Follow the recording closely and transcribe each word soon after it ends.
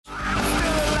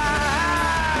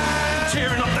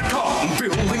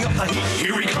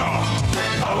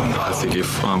think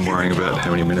if I'm worrying about how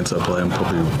many minutes I play, I'm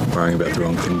probably worrying about the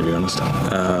wrong thing, to be honest.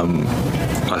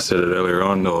 I said it earlier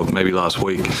on, or maybe last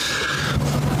week,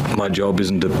 my job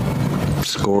isn't to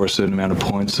score a certain amount of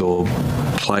points or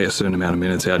play a certain amount of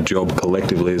minutes. Our job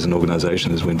collectively as an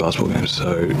organisation is win basketball games.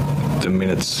 So the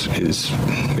minutes is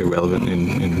irrelevant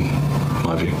in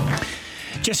my view.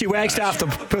 Jesse Wagstaff, the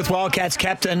Perth Wildcats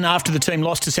captain, after the team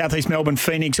lost to South East Melbourne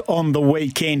Phoenix on the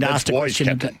weekend, asked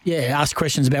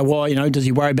questions about why, does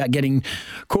he worry about getting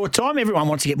court time? Everyone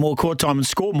wants to get more court time and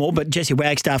score more, but Jesse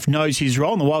Wagstaff knows his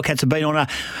role, and the Wildcats have been on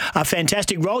a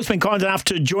fantastic roll. He's been kind enough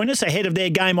to join us ahead of their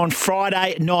game on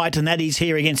Friday night, and that is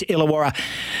here against Illawarra,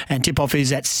 and tip-off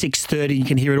is at 6:30. You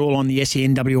can hear it all on the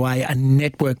SENWA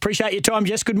network. Appreciate your time,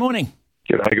 Jess. Good morning.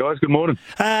 G'day, guys. Good morning.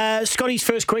 Scotty's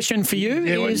first question for you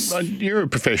is... You're a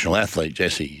professional athlete,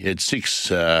 Jesse. It's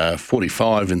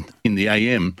 6:45 in the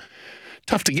AM.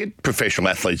 Tough to get professional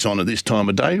athletes on at this time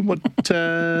of day. Why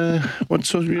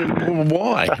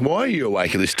are you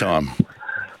awake at this time?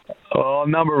 A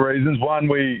number of reasons. One,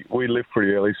 we lift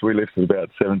pretty early, so we lift at about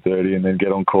 7:30 and then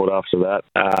get on court after that.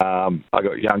 I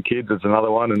got young kids, that's another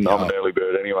one, and I'm an early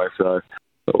bird anyway, so...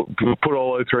 We'll put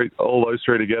all those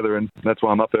three together, and that's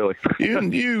why I'm up early.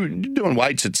 You doing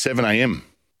weights at 7 a.m?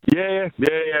 Yeah.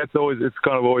 It's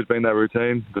kind of always been that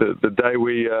routine. The day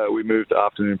we moved to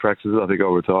afternoon practices, I think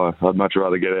I'll retire. I'd much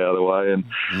rather get out of the way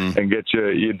and get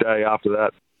your day after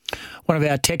that. One of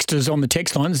our texters on the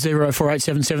text line,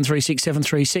 0487 736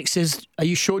 736, says, "Are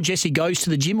you sure Jesse goes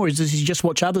to the gym, or does he just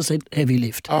watch others heavy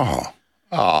lift?" God.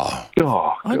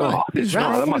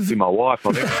 That must be my wife,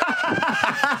 I think.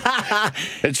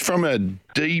 It's from a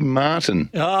D. Martin.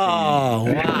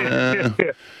 Oh, wow.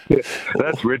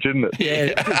 That's rich, isn't it?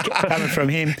 Yeah, coming from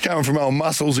him. Coming from old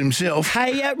Muscles himself.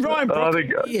 Hey, Ryan Brock. I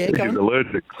think he's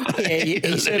allergic. Yeah,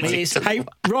 he certainly is. Hey,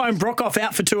 Ryan Brockhoff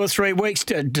out for 2 or 3 weeks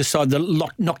to decide to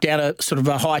knock down a sort of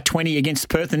a high 20 against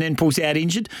Perth and then pulls out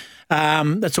injured.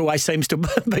 That's always seems to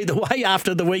be the way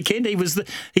after the weekend. He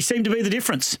seemed to be the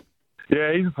difference.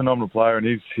 Yeah, he's a phenomenal player, and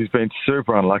he's been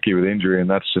super unlucky with injury, and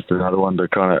that's just another one to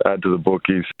kind of add to the book.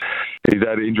 He's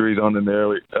had injuries on in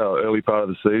the early part of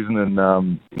the season,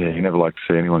 and you never like to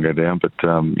see anyone go down. But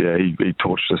he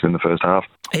torched us in the first half.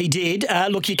 He did.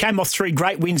 Look, you came off 3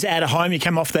 great wins out of home. You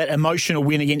came off that emotional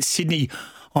win against Sydney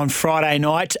on Friday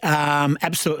night.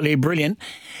 Absolutely brilliant.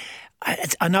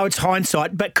 I know it's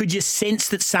hindsight, but could you sense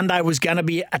that Sunday was going to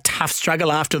be a tough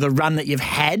struggle after the run that you've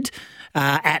had?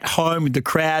 At home with the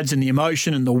crowds and the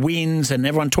emotion and the wins and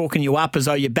everyone talking you up as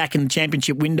though you're back in the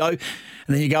championship window, and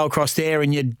then you go across there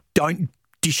and you don't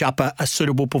dish up a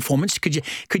suitable performance. Could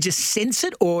you sense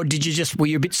it, or were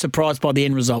you a bit surprised by the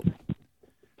end result?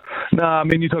 No, I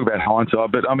mean, you talk about hindsight,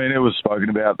 but I mean, it was spoken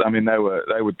about. I mean, they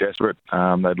were desperate.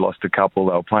 They'd lost a couple.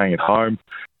 They were playing at home.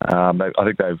 I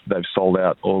think they've sold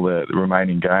out all the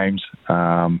remaining games.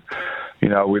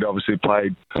 We'd obviously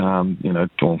played,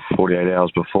 48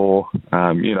 hours before.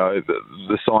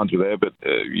 The signs were there, but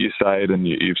you say it and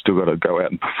you've still got to go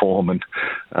out and perform. And,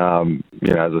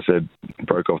 as I said,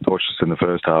 Broekhoff torched us in the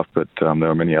first half, but there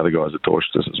were many other guys that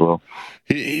torched us as well.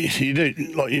 It's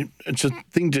a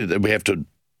thing that we have to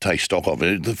take stock of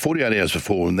it. The 48 hours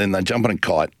before, and then they jump on a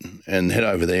kite and head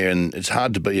over there, and it's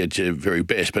hard to be at your very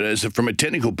best. But from a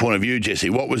technical point of view, Jesse,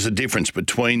 what was the difference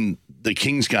between the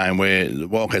Kings game, where the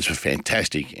Wildcats were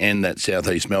fantastic, and that South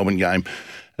East Melbourne game?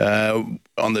 On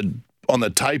the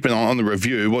tape and on the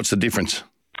review, what's the difference?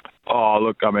 Oh,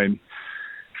 look, I mean,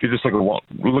 if you just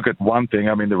look at one thing,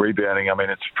 I mean, the rebounding, I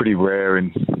mean, it's pretty rare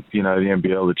in, the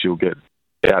NBL that you'll get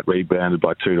out-rebounded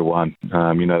by 2-1.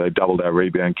 They doubled our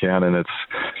rebound count, and it's,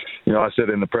 I said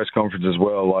in the press conference as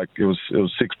well, like it was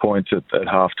 6 points at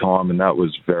half-time, and that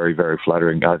was very, very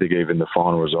flattering. I think even the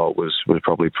final result was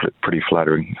probably pretty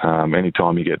flattering. Any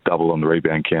time you get double on the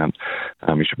rebound count,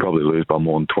 you should probably lose by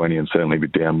more than 20 and certainly be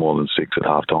down more than 6 at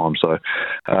half-time. So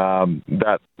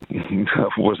that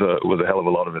was a hell of a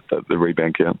lot of it, the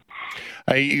rebound count.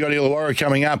 Hey, you got Illawarra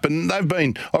coming up, and they've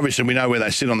been, obviously we know where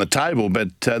they sit on the table,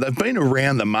 but they've been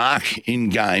around the mark in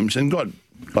games and got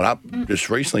up just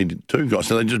recently too, guys.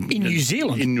 So they just in New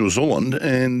Zealand,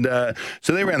 and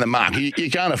so they're around the mark.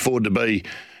 You can't afford to be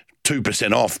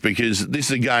 2% off, because this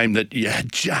is a game that you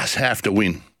just have to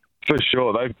win. For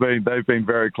sure, they've been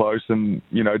very close, and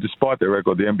despite their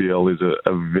record, the NBL is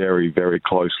a very, very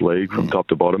close league from top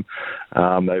to bottom.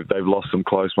 They've lost some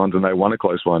close ones, and they won a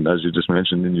close one, as you just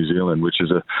mentioned, in New Zealand, which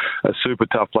is a super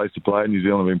tough place to play. New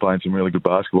Zealand have been playing some really good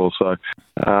basketball, so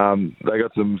they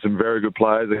got some very good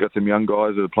players. They got some young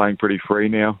guys that are playing pretty free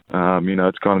now.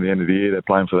 It's kind of the end of the year; they're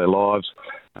playing for their lives.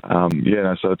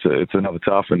 So it's another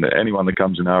tough, and anyone that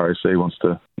comes in RAC wants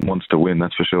to win.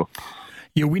 That's for sure.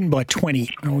 You win by 20,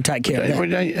 and we'll take care of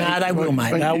that. No, they will,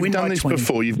 mate. They'll win by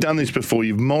 20. You've done this before.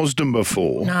 You've mozzed them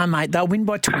before. No, mate, they'll win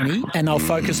by 20, and they'll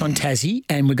focus on Tassie,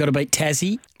 and we've got to beat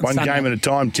Tassie. One Sunday. game at a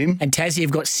time, Tim. And Tassie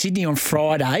have got Sydney on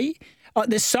Friday.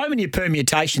 There's so many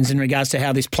permutations in regards to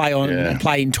how this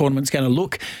play-in tournament's going to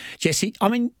look, Jesse. I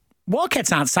mean,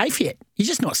 Wildcats aren't safe yet. You're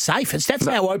just not safe. That's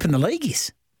how open the league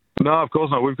is. No, of course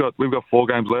not. We've got 4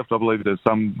 games left. I believe there's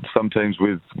some teams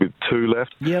with 2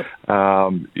 left. Yep.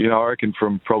 I reckon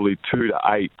from probably 2 to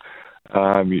 8.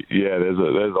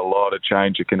 There's a lot of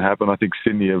change that can happen. I think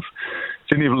Sydney have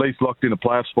at least locked in a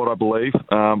playoff spot, I believe.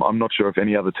 I'm not sure if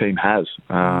any other team has.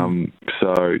 There's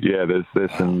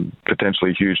some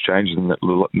potentially huge changes in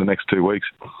the next 2 weeks.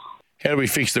 How do we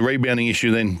fix the rebounding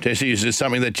issue then, Jesse? Is it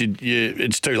something that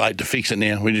it's too late to fix it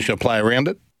now? We're just going to play around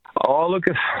it? Oh, look,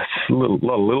 it's a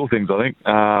lot of little things, I think.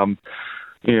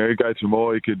 You go through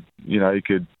more.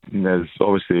 There's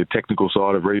obviously a technical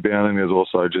side of rebounding. There's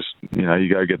also just,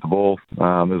 you go get the ball.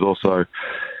 There's also,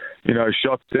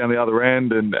 shots down the other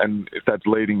end, and if that's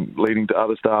leading to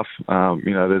other stuff,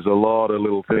 there's a lot of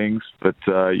little things, but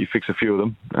you fix a few of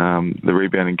them. The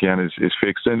rebounding count is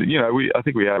fixed, and I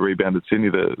think we out rebounded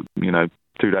Sydney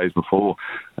 2 days before.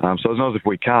 So it's not as if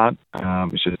we can't.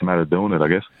 It's just a matter of doing it, I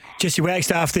guess. Jesse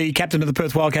Wagstaff, the captain of the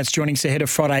Perth Wildcats, joining us ahead of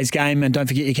Friday's game. And don't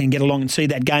forget, you can get along and see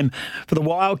that game for the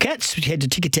Wildcats. Head to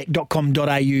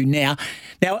tickettech.com.au now.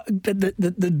 Now,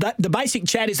 the basic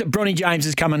chat is that Bronny James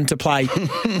is coming to play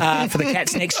for the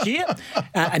Cats next year,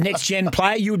 a next-gen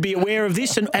player. You would be aware of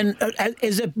this. And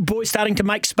is a boy starting to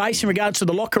make space in regards to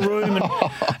the locker room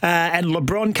and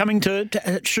LeBron coming to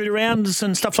shoot arounds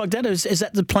and stuff like that? Is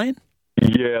that the plan?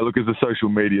 Yeah, look, as a social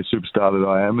media superstar that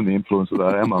I am and the influencer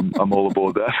that I am, I'm all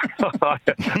aboard that.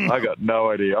 I got no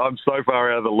idea. I'm so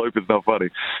far out of the loop, it's not funny.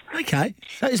 Okay.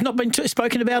 So it's not been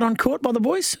spoken about on court by the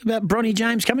boys about Bronny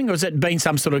James coming, or has that been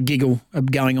some sort of giggle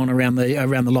going on around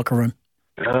the locker room?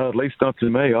 At least not to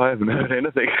me. I haven't heard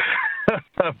anything.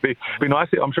 be nice.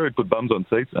 I'm sure he'd put bums on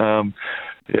seats.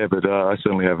 But I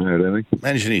certainly haven't heard anything.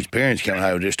 Imagine his parents coming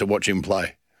home just to watch him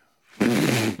play.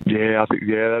 Yeah, I think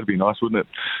that'd be nice, wouldn't it?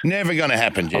 Never going to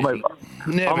happen, Jesse.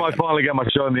 I might finally get my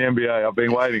shot in the NBA. I've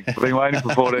been waiting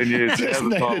for 14 years.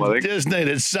 Just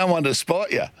needed someone to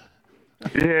spot you.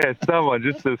 Yeah, someone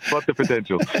just to spot the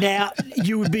potential. Now,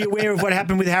 you would be aware of what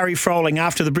happened with Harry Froling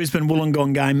after the Brisbane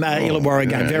Wollongong game, Illawarra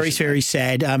game. Very, very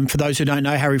sad. For those who don't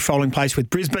know, Harry Froling plays with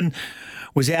Brisbane.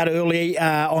 Was out early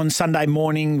on Sunday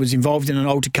morning, was involved in an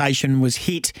altercation, was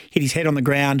hit his head on the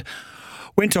ground,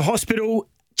 went to hospital,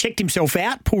 checked himself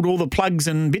out, pulled all the plugs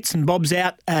and bits and bobs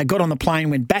out, got on the plane,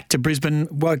 went back to Brisbane,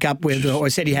 woke up with, or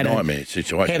said he had a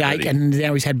headache, and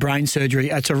now he's had brain surgery.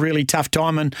 It's a really tough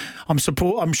time, and I'm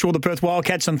sure the Perth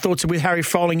Wildcats and thoughts are with Harry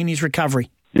Froling in his recovery.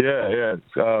 Yeah,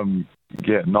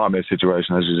 nightmare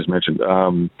situation, as you just mentioned.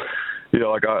 I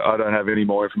don't have any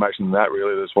more information than that,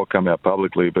 really. That's what came out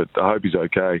publicly, but I hope he's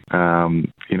okay.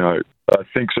 I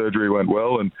think surgery went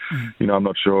well, and I'm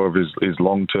not sure of his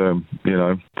long-term,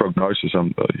 prognosis.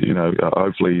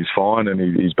 Hopefully he's fine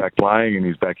and he's back playing and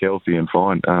he's back healthy and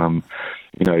fine.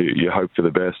 You hope for the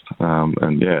best,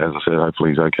 and as I said, hopefully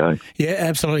he's okay. Yeah,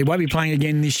 absolutely. Won't be playing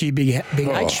again this year, Big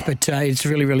H, but it's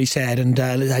really, really sad. And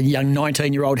a young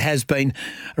 19-year-old has been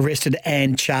arrested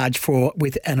and charged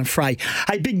with an affray.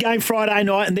 Hey, big game Friday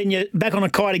night, and then you're back on a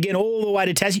kite again all the way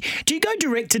to Tassie. Do you go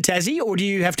direct to Tassie, or do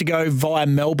you have to go via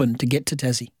Melbourne to get to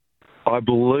Tassie? I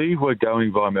believe we're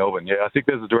going via Melbourne. Yeah, I think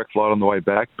there's a direct flight on the way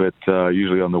back, but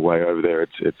usually on the way over there,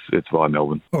 it's via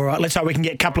Melbourne. All right, let's hope we can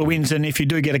get a couple of wins, and if you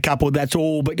do get a couple, that's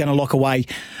all but going to lock away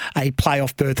a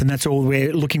playoff berth, and that's all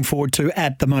we're looking forward to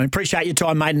at the moment. Appreciate your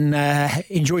time, mate, and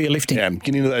enjoy your lifting. Yeah,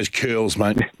 get into those curls,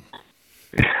 mate.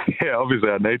 Yeah, obviously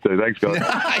I need to. Thanks, guys.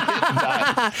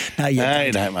 No,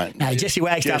 you don't, mate. No, Jesse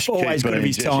Wagstaff, always good of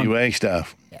his time. Jesse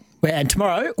Wagstaff. Yeah. And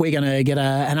tomorrow we're going to get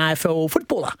an AFL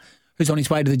footballer who's on his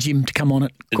way to the gym to come on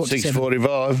at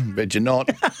 6:45. Bet you're not.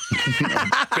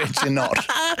 Bet you're not.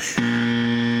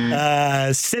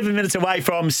 7 minutes away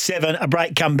from 7. A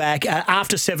break, come back.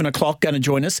 After 7 o'clock, going to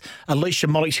join us. Alicia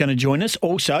Mollick's going to join us.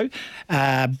 Also,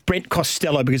 Brent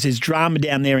Costello, because there's drama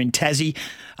down there in Tassie.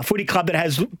 A footy club that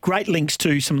has great links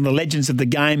to some of the legends of the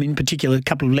game, in particular a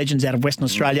couple of legends out of Western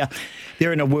Australia.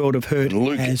 They're in a world of hurt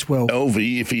as well.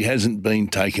 Elvie, if he hasn't been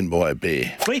taken by a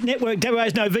bear. Fleet Network,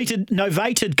 WA's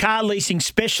novated car leasing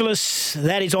specialists.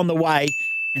 That is on the way,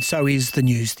 and so is the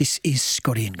news. This is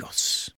Scotty and Goss.